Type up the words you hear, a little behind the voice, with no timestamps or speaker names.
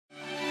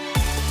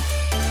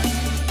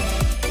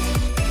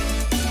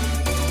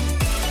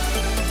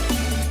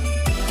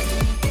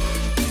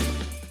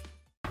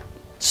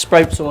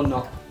Sprouts or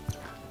not?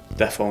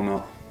 Defo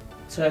not.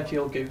 Turkey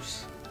or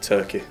goose?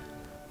 Turkey.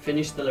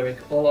 Finish the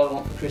lyric. All I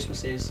want for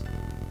Christmas is...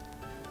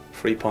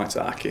 3 points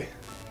at Aki.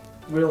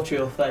 Real,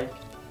 true or fake?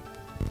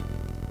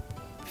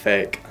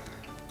 Fake.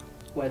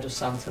 Where does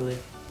Santa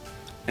live?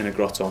 In a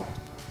grotto.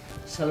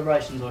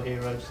 Celebrations or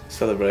heroes?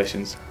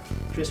 Celebrations.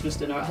 Christmas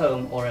dinner at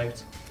home or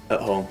out?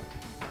 At home.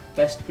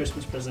 Best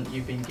Christmas present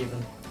you've been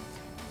given?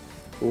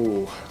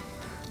 Ooh.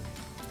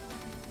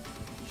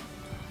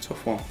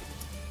 Tough one.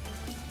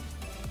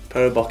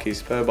 Pair of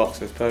bockies, pair of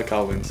boxers, pair of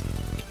Calvins.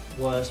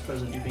 Worst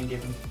present you've been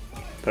given?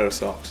 Pair of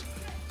socks.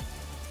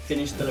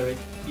 Finish the lyric.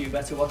 You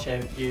better watch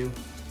out, you...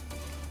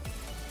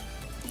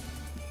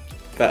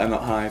 Better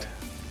not hide.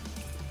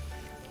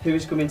 Who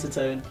is coming to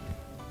town?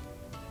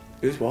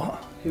 Who's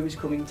what? Who is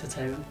coming to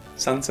town?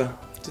 Santa.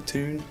 To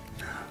tune.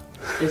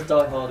 Is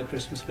Die Hard a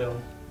Christmas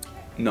film?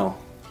 No.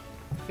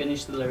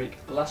 Finish the lyric.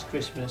 Last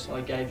Christmas I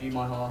gave you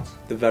my heart.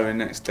 The very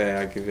next day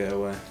I give it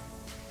away.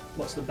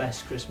 What's the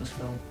best Christmas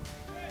film?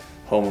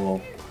 Home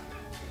Alone.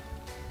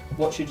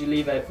 What should you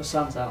leave out for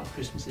Santa on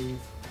Christmas Eve?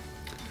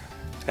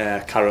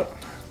 Carrot.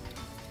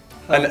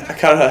 And a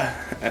carrot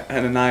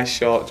and a nice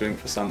short drink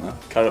for Santa.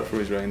 Carrot for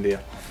his reindeer.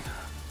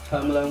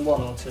 Home Alone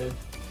 1 or 2?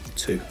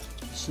 2.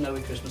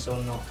 Snowy Christmas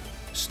or not?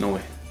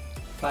 Snowy.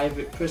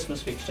 Favourite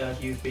Christmas fixture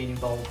you've been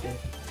involved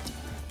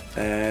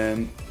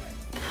in?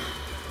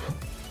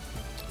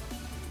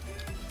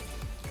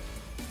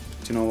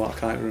 Do you know what? I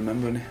can't even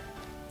remember any.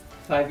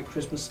 Favourite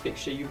Christmas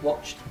fixture you've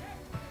watched?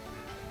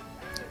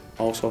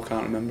 Also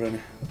can't remember any.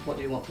 What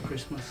do you want for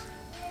Christmas?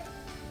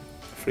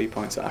 3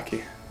 points at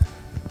Aki.